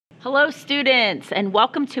Hello students, and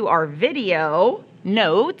welcome to our video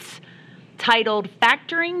notes titled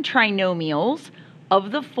Factoring Trinomials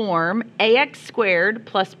of the Form ax squared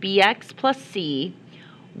plus bx plus c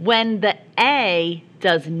when the a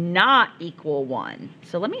does not equal 1.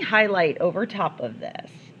 So let me highlight over top of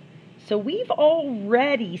this. So we've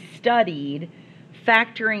already studied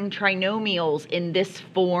factoring trinomials in this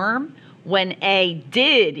form when a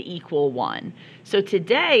did equal 1. So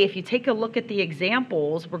today, if you take a look at the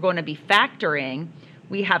examples we're going to be factoring,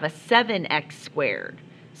 we have a 7x squared.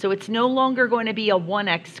 So it's no longer going to be a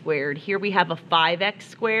 1x squared. Here we have a 5x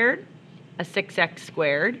squared, a 6x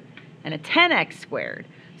squared, and a 10x squared.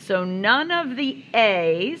 So none of the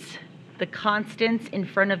a's, the constants in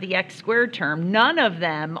front of the x squared term, none of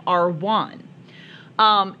them are 1.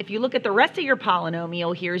 If you look at the rest of your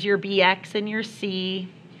polynomial, here's your bx and your c,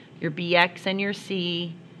 your bx and your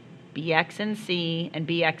c, bx and c, and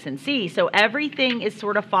bx and c. So everything is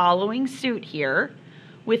sort of following suit here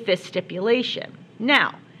with this stipulation.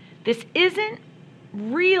 Now, this isn't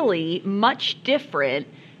really much different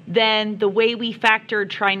than the way we factored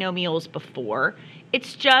trinomials before.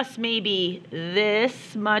 It's just maybe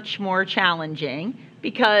this much more challenging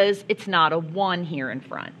because it's not a 1 here in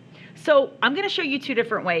front. So I'm going to show you two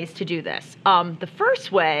different ways to do this. The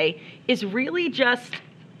first way is really just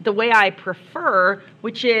the way I prefer,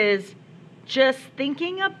 which is just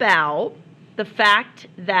thinking about the fact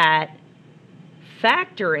that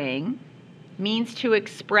factoring means to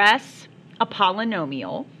express a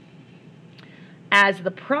polynomial as the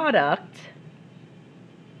product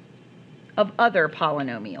of other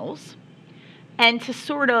polynomials and to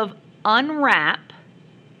sort of unwrap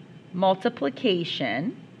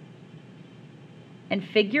multiplication and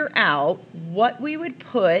figure out what we would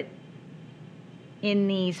put in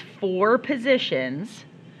these 4 positions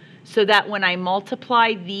so that when I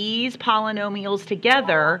multiply these polynomials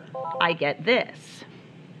together, I get this.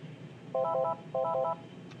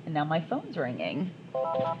 And now my phone's ringing,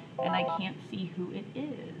 and I can't see who it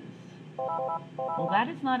is. Well, that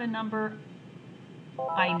is not a number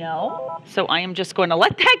I know, so I am just going to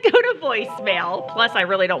let that go to voicemail. Plus, I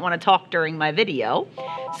really don't want to talk during my video,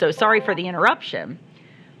 so sorry for the interruption.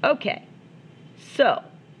 Okay, so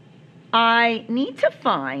I need to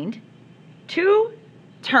find 2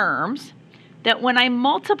 terms that when I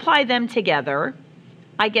multiply them together,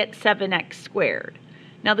 I get 7x squared.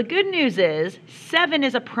 Now the good news is 7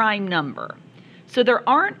 is a prime number, so there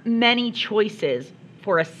aren't many choices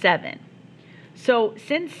for a 7. So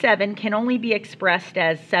since 7 can only be expressed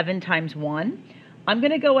as 7 times 1, I'm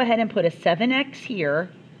going to go ahead and put a 7x here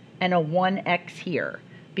and a 1x here,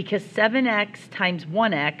 because 7x times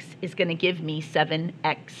 1x is going to give me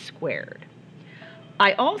 7x squared.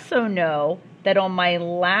 I also know that on my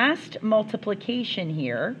last multiplication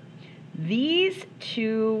here, these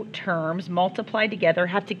 2 terms multiplied together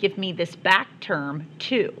have to give me this back term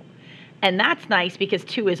 2. And that's nice because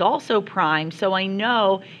 2 is also prime, so I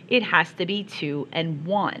know it has to be 2 and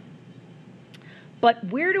 1. But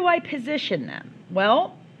where do I position them?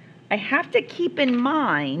 Well, I have to keep in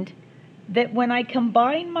mind that when I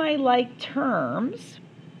combine my like terms,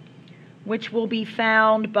 which will be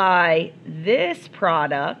found by this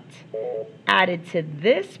product added to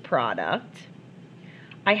this product,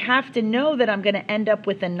 I have to know that I'm going to end up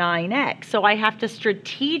with a 9x. So I have to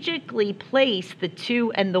strategically place the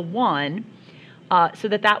 2 and the 1 so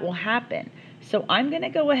that that will happen. So I'm going to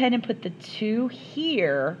go ahead and put the 2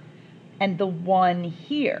 here and the 1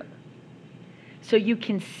 here. So you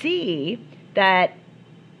can see that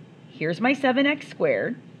here's my 7x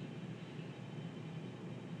squared.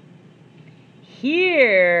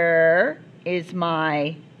 Here is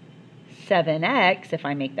my 7x, if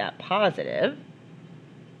I make that positive.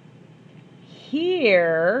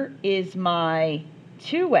 Here is my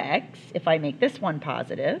 2x, if I make this one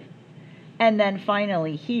positive. And then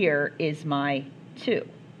finally here is my 2.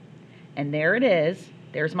 And there it is.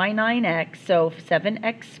 There's my 9x. So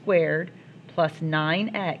 7x squared plus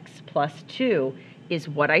 9x plus 2 is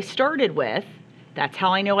what I started with. That's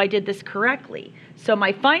how I know I did this correctly. So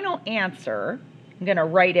my final answer, I'm going to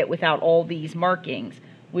write it without all these markings,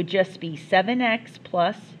 would just be 7x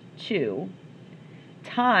plus 2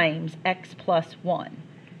 times x plus 1.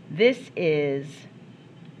 This is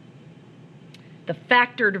the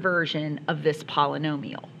factored version of this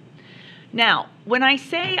polynomial. Now, when I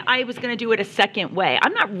say I was going to do it a second way,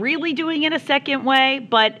 I'm not really doing it a second way,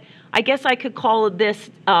 but I guess I could call this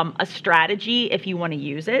a strategy if you want to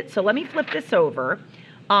use it. So let me flip this over.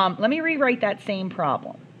 Let me rewrite that same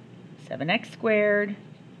problem. 7x squared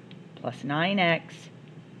plus 9x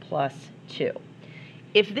plus 2.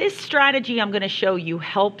 If this strategy I'm going to show you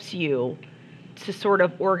helps you to sort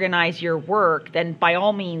of organize your work, then by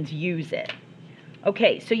all means use it.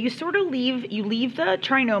 Okay, so you sort of leave the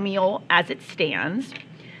trinomial as it stands.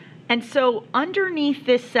 And so underneath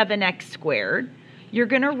this 7x squared, you're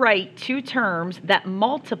going to write two terms that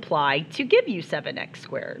multiply to give you 7x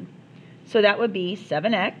squared. So that would be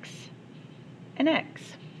 7x and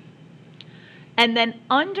x. And then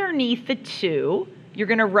underneath the 2, you're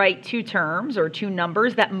going to write two terms or two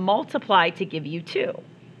numbers that multiply to give you 2.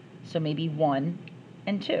 So maybe 1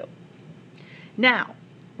 and 2. Now,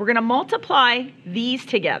 we're going to multiply these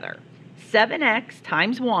together. 7x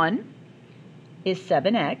times 1 is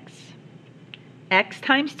 7x. X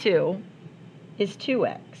times 2 is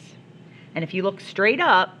 2x. And if you look straight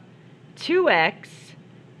up, 2x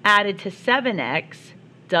added to 7x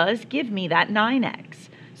does give me that 9x.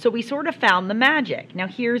 So we sort of found the magic. Now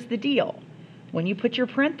here's the deal. When you put your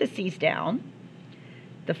parentheses down,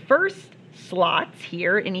 the first slots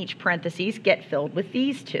here in each parentheses get filled with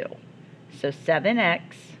these two. So 7x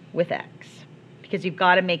with x, because you've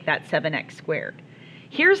got to make that 7x squared.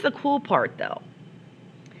 Here's the cool part though.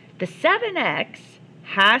 The 7x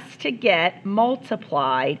has to get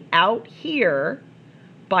multiplied out here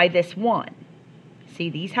by this 1. See,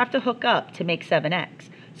 these have to hook up to make 7x.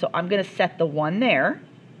 So I'm going to set the 1 there.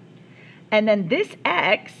 And then this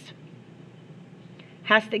x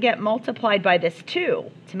has to get multiplied by this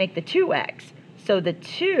 2 to make the 2x. So the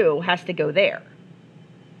 2 has to go there.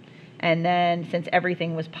 And then since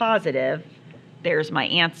everything was positive, there's my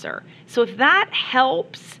answer. So if that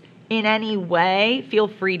helps in any way, feel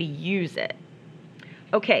free to use it.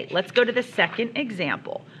 Okay, let's go to the second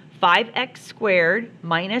example. 5x squared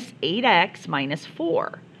minus 8x minus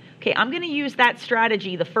 4. Okay, I'm going to use that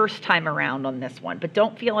strategy the first time around on this one, but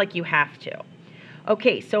don't feel like you have to.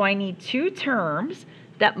 Okay, so I need two terms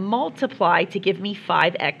that multiply to give me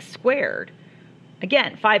 5x squared.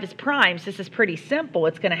 Again, 5 is prime, so this is pretty simple.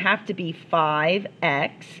 It's going to have to be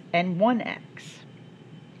 5x and 1x.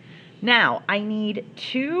 Now, I need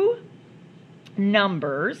two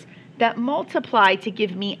numbers that multiply to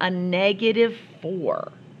give me a negative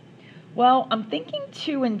 4. Well, I'm thinking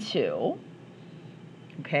 2 and 2,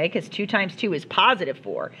 okay, because 2 times 2 is positive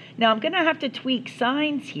 4. Now, I'm going to have to tweak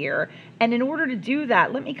signs here, and in order to do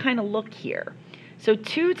that, let me kind of look here. So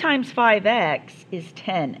 2 times 5x is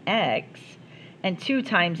 10x, and 2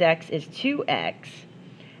 times x is 2x,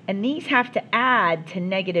 and these have to add to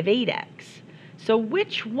negative 8x. So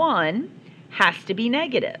which one has to be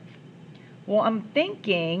negative? Well, I'm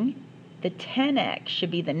thinking the 10x should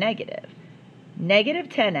be the negative. Negative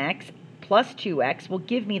 10x plus 2x will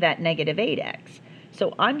give me that negative 8x.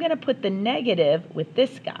 So I'm going to put the negative with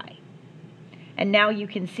this guy. And now you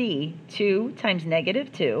can see 2 times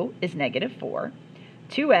negative 2 is negative 4.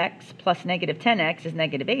 2x plus negative 10x is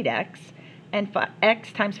negative 8x. And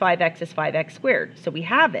x times 5x is 5x squared. So we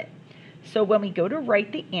have it. So when we go to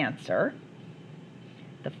write the answer,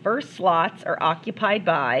 the first slots are occupied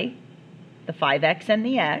by the 5x and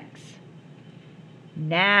the x.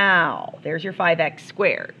 Now, there's your 5x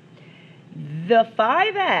squared. The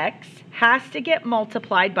 5x has to get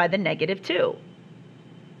multiplied by the negative 2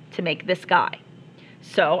 to make this guy.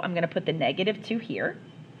 So I'm going to put the negative 2 here.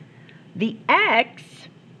 The x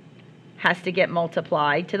has to get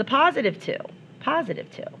multiplied to the positive 2. Positive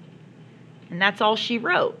 2. And that's all she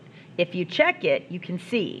wrote. If you check it, you can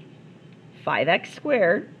see 5x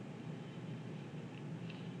squared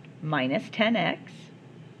minus 10x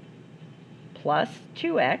plus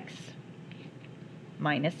 2x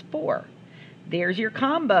minus 4. There's your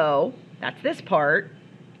combo. That's this part.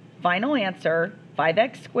 Final answer,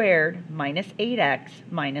 5x squared minus 8x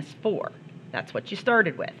minus 4. That's what you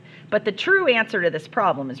started with. But the true answer to this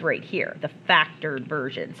problem is right here, the factored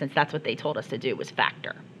version, since that's what they told us to do was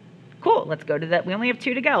factor. Cool, let's go to that. We only have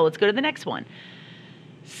 2 to go. Let's go to the next one.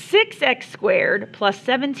 6x squared plus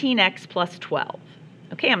 17x plus 12.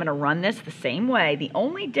 Okay, I'm going to run this the same way. The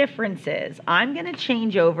only difference is I'm going to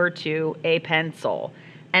change over to a pencil.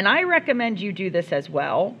 And I recommend you do this as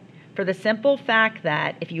well for the simple fact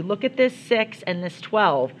that if you look at this 6 and this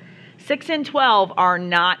 12, 6 and 12 are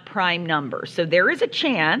not prime numbers. So there is a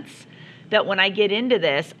chance that when I get into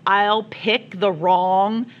this, I'll pick the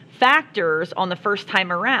wrong factors on the first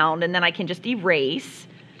time around, and then I can just erase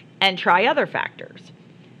and try other factors.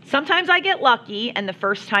 Sometimes I get lucky, and the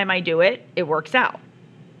first time I do it, it works out.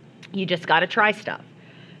 You just got to try stuff.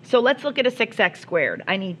 So let's look at a 6x squared.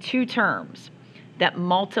 I need two terms that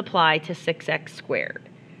multiply to 6x squared.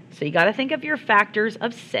 So you got to think of your factors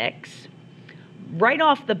of 6. Right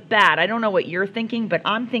off the bat, I don't know what you're thinking, but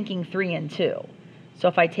I'm thinking 3 and 2. So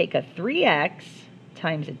if I take a 3x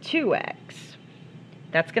times a 2x,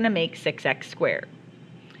 that's going to make 6x squared.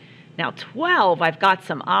 Now 12, I've got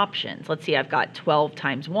some options. Let's see, I've got 12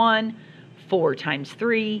 times 1, 4 times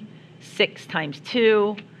 3, 6 times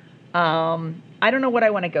 2. I don't know what I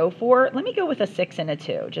want to go for. Let me go with a 6 and a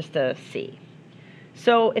 2 just to see.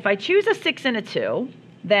 So if I choose a 6 and a 2,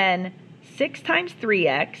 then 6 times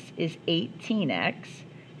 3x is 18x,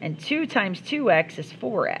 and 2 times 2x is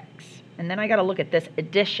 4x. And then I got to look at this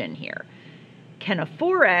addition here. Can a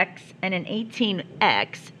 4x and an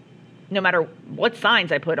 18x, no matter what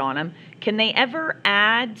signs I put on them, can they ever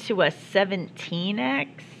add to a 17x?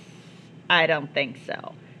 I don't think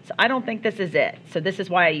so. So I don't think this is it. So this is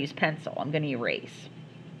why I use pencil. I'm going to erase.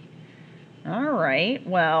 All right,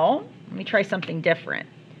 well, let me try something different.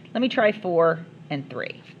 Let me try 4 and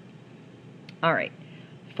 3. All right,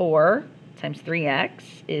 4 times 3x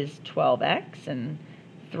is 12x, and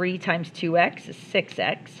 3 times 2x is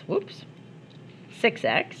 6x. Whoops,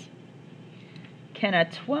 6x. Can a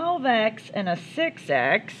 12x and a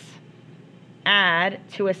 6x add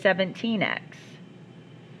to a 17x?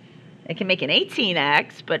 It can make an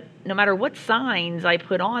 18x, but no matter what signs I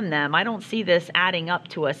put on them, I don't see this adding up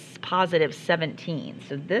to a positive 17.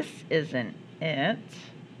 So this isn't it.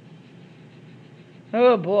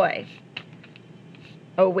 Oh boy.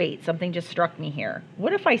 Oh wait, something just struck me here.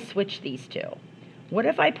 What if I switch these two? What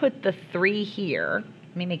if I put the 3 here?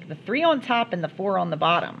 Let me make the 3 on top and the 4 on the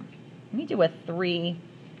bottom. Let me do a 3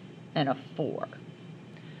 and a 4.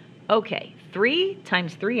 Okay, 3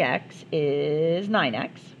 times 3x is 9x.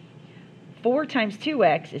 4 times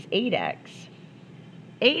 2x is 8x.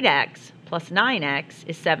 8x plus 9x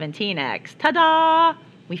is 17x. Ta-da!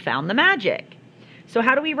 We found the magic. So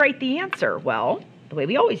how do we write the answer? Well, the way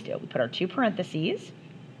we always do. We put our 2 parentheses.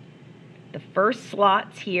 The first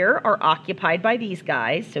slots here are occupied by these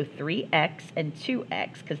guys, so 3x and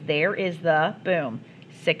 2x, because there is the, boom,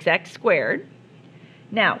 6x squared.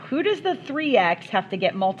 Now, who does the 3x have to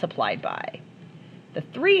get multiplied by? The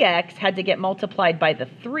 3x had to get multiplied by the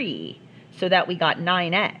 3, so that we got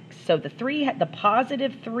 9x. So the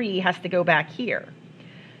positive 3 has to go back here.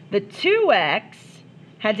 The 2x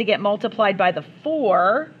had to get multiplied by the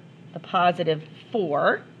 4, the positive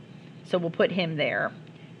 4. So we'll put him there.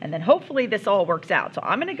 And then hopefully this all works out. So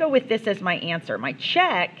I'm going to go with this as my answer. My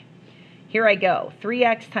check, here I go.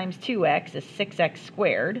 3x times 2x is 6x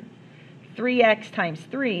squared. 3x times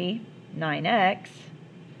 3, 9x.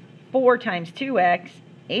 4 times 2x,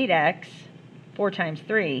 8x. 4 times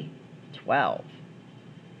 3, 12.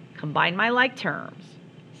 Combine my like terms.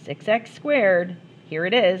 6x squared, here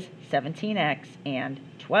it is, 17x and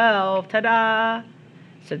 12. Ta-da!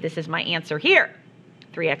 So this is my answer here.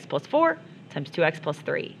 3x plus 4 times 2x plus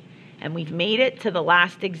 3. And we've made it to the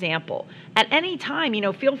last example. At any time,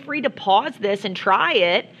 feel free to pause this and try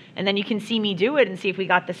it, and then you can see me do it and see if we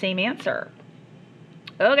got the same answer.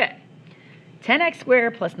 Okay. 10x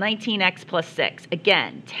squared plus 19x plus 6.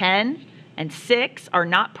 Again, 10 and 6 are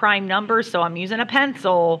not prime numbers, so I'm using a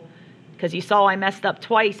pencil because you saw I messed up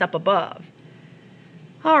twice up above.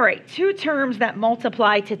 All right, 2 terms that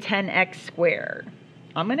multiply to 10x squared.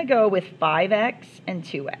 I'm going to go with 5x and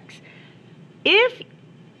 2x.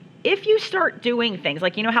 If you start doing things,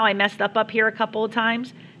 like how I messed up here a couple of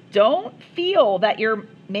times, don't feel that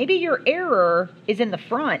maybe your error is in the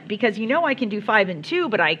front, because I can do 5 and 2,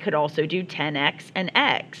 but I could also do 10x and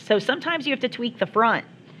x. So sometimes you have to tweak the front.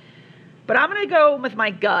 But I'm going to go with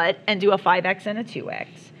my gut and do a 5x and a 2x.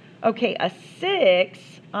 Okay, a 6,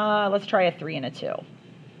 let's try a 3 and a 2.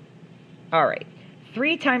 All right,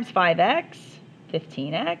 3 times 5x,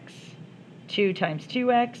 15x. 2 times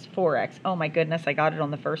 2x, 4x. Oh my goodness, I got it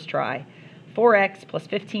on the first try. 4x plus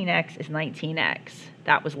 15x is 19x.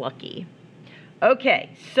 That was lucky. Okay,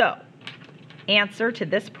 so answer to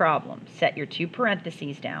this problem. Set your 2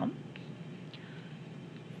 parentheses down.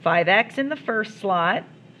 5x in the first slot,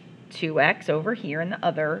 2x over here in the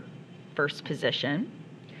other first position.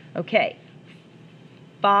 Okay,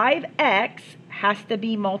 5x has to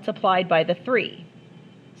be multiplied by the 3.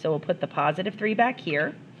 So we'll put the positive 3 back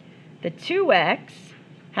here. The 2x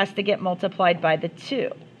has to get multiplied by the 2.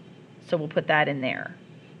 So we'll put that in there.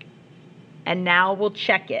 And now we'll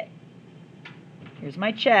check it. Here's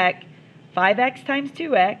my check. 5x times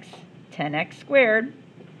 2x, 10x squared.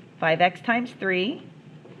 5x times 3,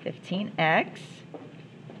 15x.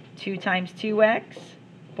 2 times 2x,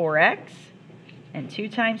 4x. And 2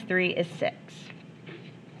 times 3 is 6.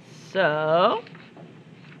 So,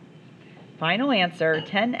 final answer,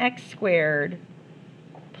 10x squared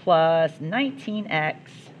plus 19x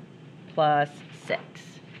plus 6.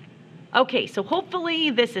 Okay, so hopefully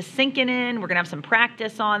this is sinking in. We're going to have some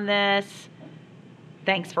practice on this.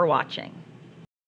 Thanks for watching.